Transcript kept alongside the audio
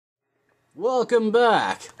Welcome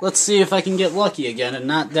back. Let's see if I can get lucky again and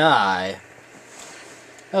not die.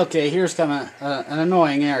 Okay, here's an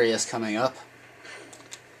annoying area's coming up.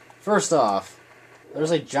 First off,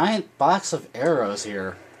 there's a giant box of arrows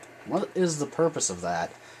here. What is the purpose of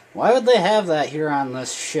that? Why would they have that here on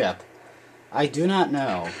this ship? I do not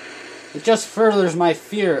know. It just furthers my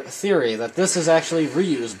theory that this is actually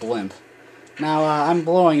Ryu's blimp. Now, I'm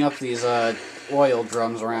blowing up these oil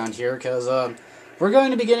drums around here because we're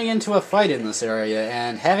going to be getting into a fight in this area,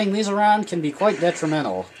 and having these around can be quite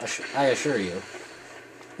detrimental, I assure you.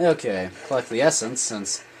 Okay, collect the essence,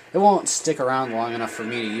 since it won't stick around long enough for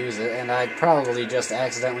me to use it, and I'd probably just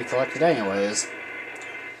accidentally collect it anyways.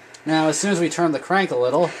 Now, as soon as we turn the crank a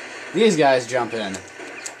little, these guys jump in.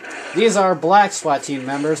 These are black SWAT team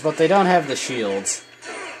members, but they don't have the shields.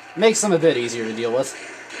 Makes them a bit easier to deal with.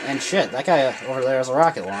 And shit, that guy over there has a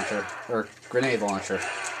rocket launcher, or grenade launcher.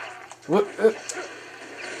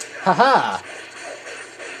 Haha!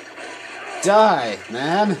 Die,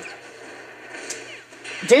 man!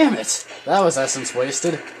 Damn it! That was essence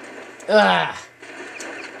wasted. Ah!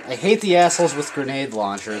 I hate the assholes with grenade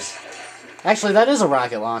launchers. Actually, that is a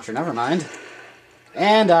rocket launcher, never mind.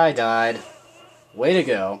 And I died. Way to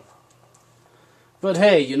go. But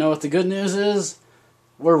hey, you know what the good news is?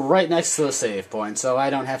 We're right next to the save point, so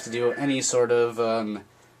I don't have to do any sort of,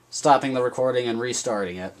 stopping the recording and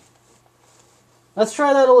restarting it. Let's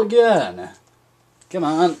try that all again. Come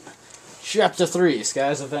on. Chapter 3,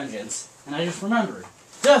 Skies of Vengeance. And I just remembered.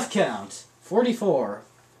 Death count, 44.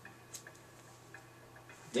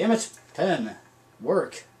 Damn it, pen.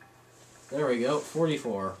 Work. There we go,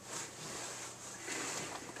 44.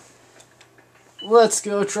 Let's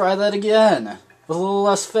go try that again. With a little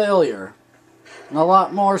less failure. And a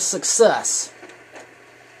lot more success.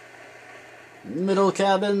 Middle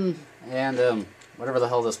cabin, and, whatever the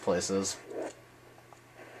hell this place is.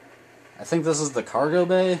 I think this is the cargo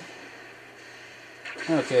bay.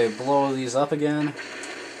 Okay, blow these up again.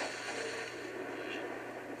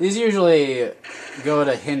 These usually go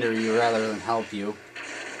to hinder you rather than help you.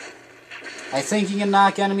 I think you can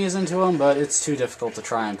knock enemies into them, but it's too difficult to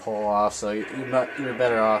try and pull off, so you're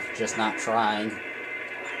better off just not trying.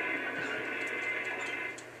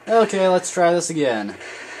 Okay, let's try this again.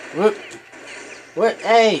 Whoop. What?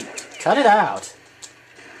 Hey! Cut it out!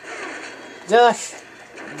 Duck!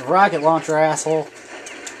 Rocket launcher, asshole.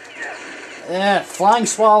 Flying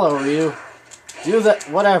swallow, Ryu. Do that,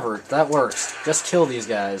 whatever, that works. Just kill these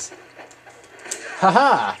guys.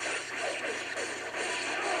 Haha!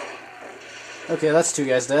 Okay, that's two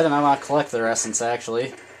guys dead, and I want to collect their essence,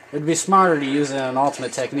 actually. It'd be smarter to use an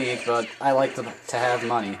ultimate technique, but I like to have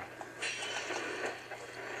money.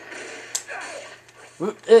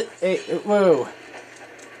 Whoa.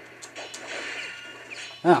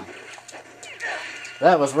 Oh.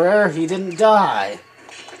 That was rare, he didn't die.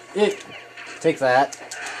 Take that.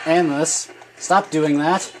 And this. Stop doing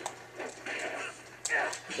that.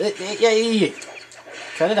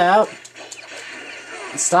 Cut it out.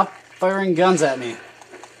 And stop firing guns at me.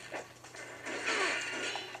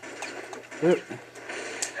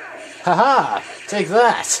 Haha! Take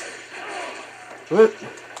that!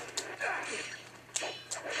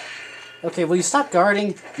 Okay, will you stop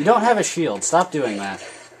guarding? You don't have a shield. Stop doing that.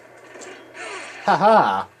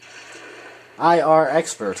 Haha! I are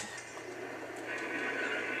expert.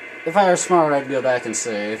 If I were smart, I'd go back and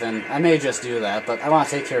save, and I may just do that, but I want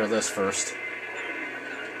to take care of this first.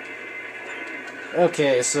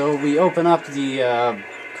 Okay, so we open up the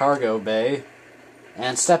cargo bay,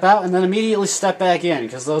 and step out, and then immediately step back in,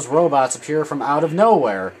 because those robots appear from out of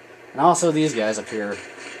nowhere. And also these guys appear.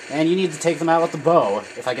 And you need to take them out with the bow,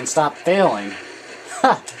 if I can stop failing.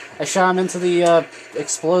 Ha! I shot him into the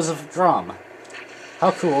explosive drum. How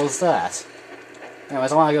cool is that?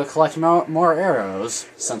 Anyways, I want to go collect more arrows,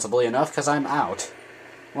 sensibly enough, because I'm out.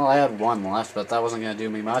 Well, I had one left, but that wasn't going to do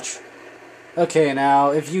me much. Okay, now,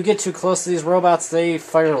 if you get too close to these robots, they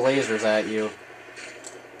fire lasers at you.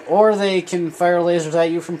 Or they can fire lasers at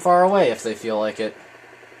you from far away if they feel like it.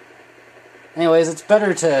 Anyways, it's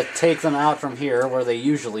better to take them out from here, where they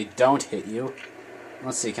usually don't hit you.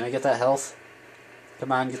 Let's see, can I get that health?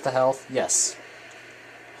 Come on, get the health. Yes.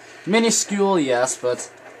 Minuscule, yes,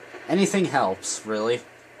 but anything helps, really.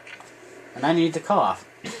 And I need to cough.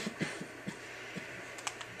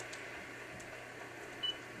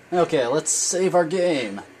 Okay, let's save our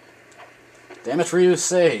game. Damn it, Ryu,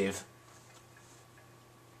 save.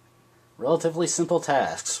 Relatively simple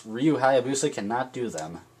tasks. Ryu Hayabusa cannot do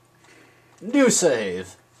them. New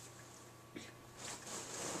save!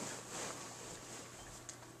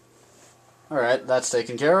 Alright, that's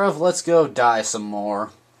taken care of. Let's go die some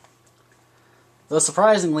more. Though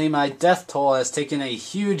surprisingly, my death toll has taken a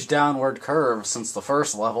huge downward curve since the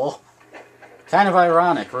first level. Kind of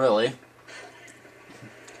ironic, really.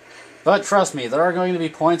 But trust me, there are going to be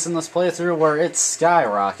points in this playthrough where it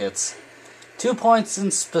skyrockets. 2 points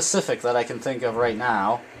in specific that I can think of right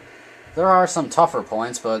now. There are some tougher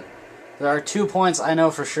points, but there are 2 points I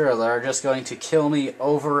know for sure that are just going to kill me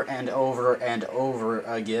over and over and over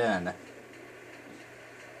again.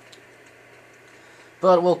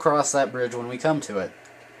 But we'll cross that bridge when we come to it.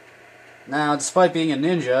 Now, despite being a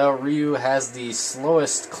ninja, Ryu has the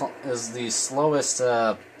slowest,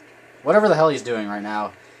 whatever the hell he's doing right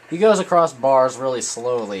now. He goes across bars really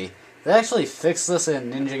slowly. They actually fixed this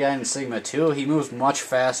in Ninja Gaiden Sigma 2. He moves much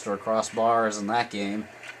faster across bars in that game.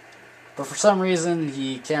 But for some reason,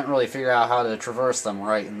 he can't really figure out how to traverse them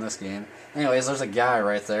right in this game. Anyways, there's a guy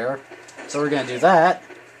right there. So we're going to do that.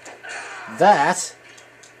 That.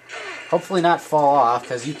 Hopefully not fall off,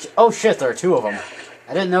 because you... Oh shit, there are 2 of them.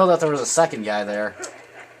 I didn't know that there was a second guy there.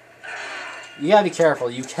 You gotta be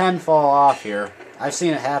careful. You can fall off here. I've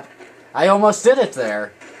seen it happen. I almost did it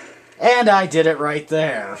there. And I did it right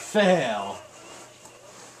there. Fail.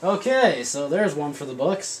 Okay, so there's one for the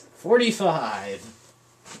books. 45.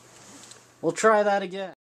 We'll try that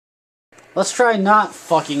again. Let's try not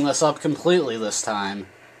fucking this up completely this time.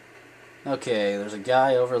 Okay, there's a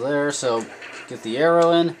guy over there, so get the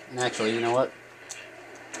arrow in. And actually, you know what?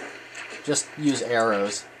 Just use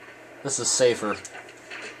arrows. This is safer.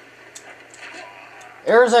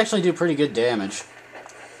 Arrows actually do pretty good damage.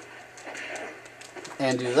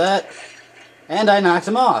 And do that. And I knocked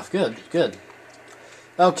him off. Good, good.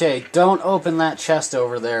 Okay, don't open that chest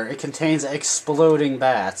over there. It contains exploding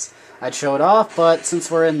bats. I'd show it off, but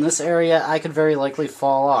since we're in this area, I could very likely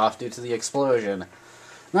fall off due to the explosion.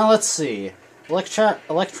 Now let's see.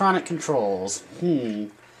 Electronic controls.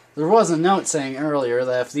 There was a note saying earlier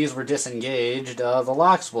that if these were disengaged, the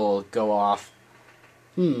locks will go off.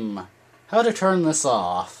 How to turn this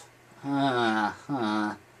off?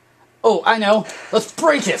 Oh, I know! Let's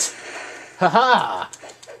break it! Haha!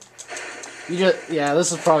 Yeah,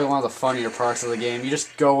 this is probably one of the funnier parts of the game. You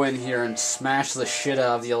just go in here and smash the shit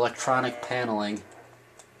out of the electronic paneling.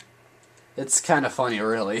 It's kind of funny,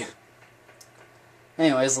 really.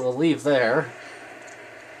 Anyways, we'll leave there.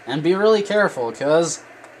 And be really careful, because,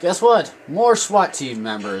 guess what? More SWAT team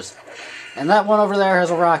members. And that one over there has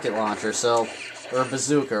a rocket launcher, so... Or a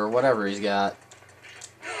bazooka, or whatever he's got.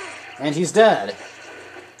 And he's dead.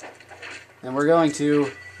 And we're going to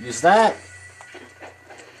use that.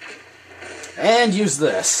 And use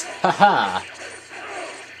this. Haha.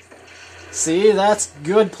 See, that's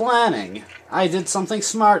good planning. I did something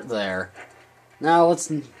smart there. Now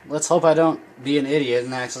let's hope I don't be an idiot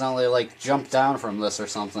and accidentally like jump down from this or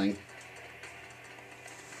something.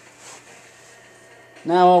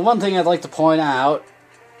 Now, one thing I'd like to point out,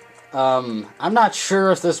 I'm not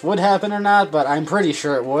sure if this would happen or not, but I'm pretty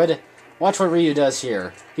sure it would. Watch what Ryu does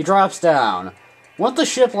here. He drops down. Won't the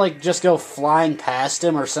ship like just go flying past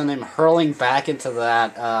him or send him hurling back into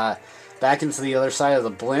that, back into the other side of the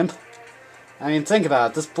blimp? I mean, think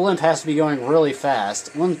about it. This blimp has to be going really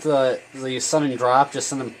fast. Wouldn't the sudden drop just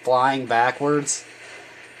send him flying backwards?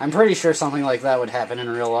 I'm pretty sure something like that would happen in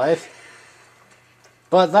real life.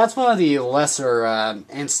 But that's one of the lesser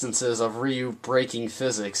instances of Ryu breaking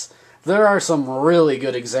physics. There are some really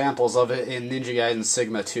good examples of it in Ninja Gaiden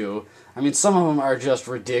Sigma 2. I mean, some of them are just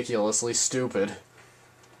ridiculously stupid.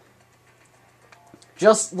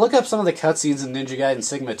 Just look up some of the cutscenes in Ninja Gaiden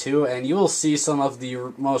Sigma 2, and you will see some of the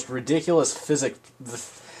most ridiculous physics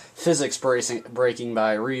breaking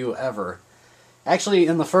by Ryu ever. Actually,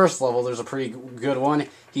 in the first level, there's a pretty good one.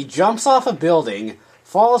 He jumps off a building,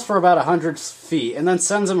 falls for about 100 feet, and then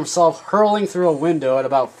sends himself hurling through a window at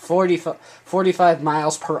about 45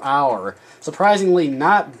 miles per hour. Surprisingly,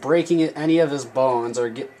 not breaking any of his bones or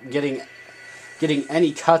getting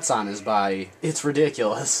any cuts on his body. It's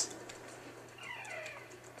ridiculous.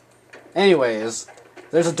 Anyways,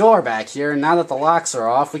 there's a door back here, and now that the locks are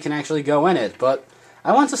off, we can actually go in it. But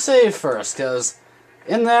I want to save first, because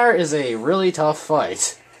in there is a really tough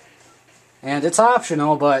fight. And it's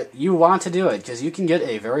optional, but you want to do it, because you can get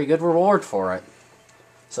a very good reward for it.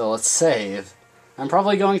 So let's save. I'm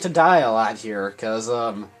probably going to die a lot here, because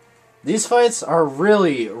these fights are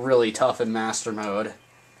really, really tough in Master Mode.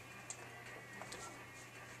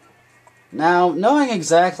 Now, knowing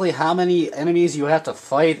exactly how many enemies you have to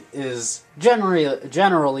fight is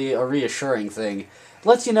generally a reassuring thing. It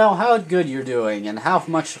lets you know how good you're doing and how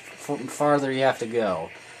much farther you have to go.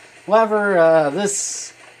 However,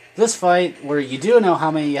 this fight, where you do know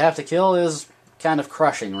how many you have to kill, is kind of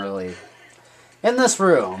crushing, really. In this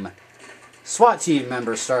room, SWAT team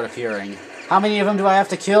members start appearing. How many of them do I have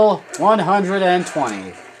to kill?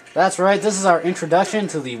 120. That's right, this is our introduction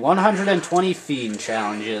to the 120 Fiend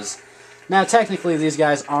challenges. Now, technically, these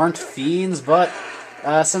guys aren't fiends, but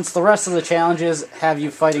since the rest of the challenges have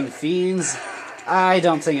you fighting fiends, I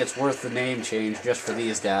don't think it's worth the name change just for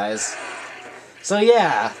these guys. So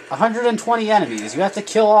yeah, 120 enemies. You have to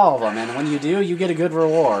kill all of them, and when you do, you get a good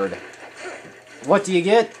reward. What do you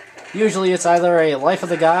get? Usually it's either a Life of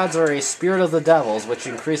the Gods or a Spirit of the Devils, which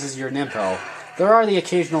increases your Nimpo. There are the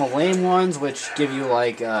occasional lame ones, which give you,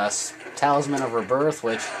 like, Talisman of Rebirth,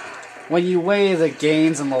 which, when you weigh the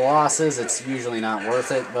gains and the losses, it's usually not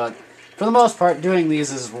worth it, but for the most part, doing these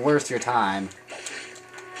is worth your time.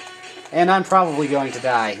 And I'm probably going to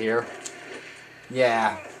die here.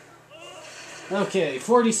 Yeah. Okay,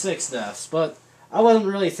 46 deaths, but I wasn't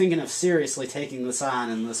really thinking of seriously taking this on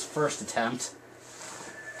in this first attempt.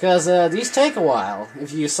 Because these take a while.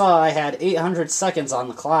 If you saw, I had 800 seconds on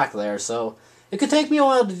the clock there, so it could take me a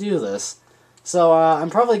while to do this. So I'm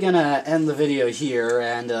probably going to end the video here,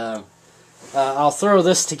 and I'll throw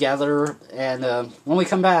this together, and when we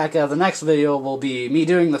come back, the next video will be me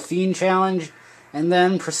doing the Fiend Challenge, and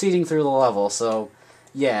then proceeding through the level. So,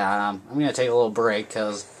 yeah, I'm going to take a little break,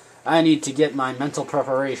 because I need to get my mental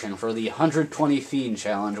preparation for the 120 Fiend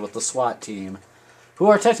Challenge with the SWAT team, who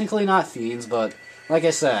are technically not fiends, but like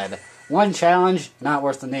I said, one challenge, not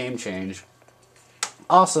worth the name change.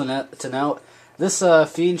 Also to note, this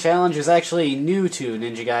Fiend Challenge is actually new to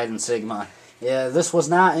Ninja Gaiden Sigma. Yeah, this was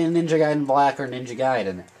not in Ninja Gaiden Black or Ninja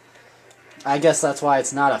Gaiden. I guess that's why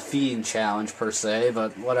it's not a Fiend Challenge per se,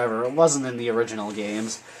 but whatever, it wasn't in the original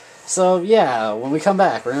games. So yeah, when we come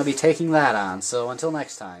back, we're going to be taking that on. So until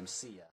next time, see ya.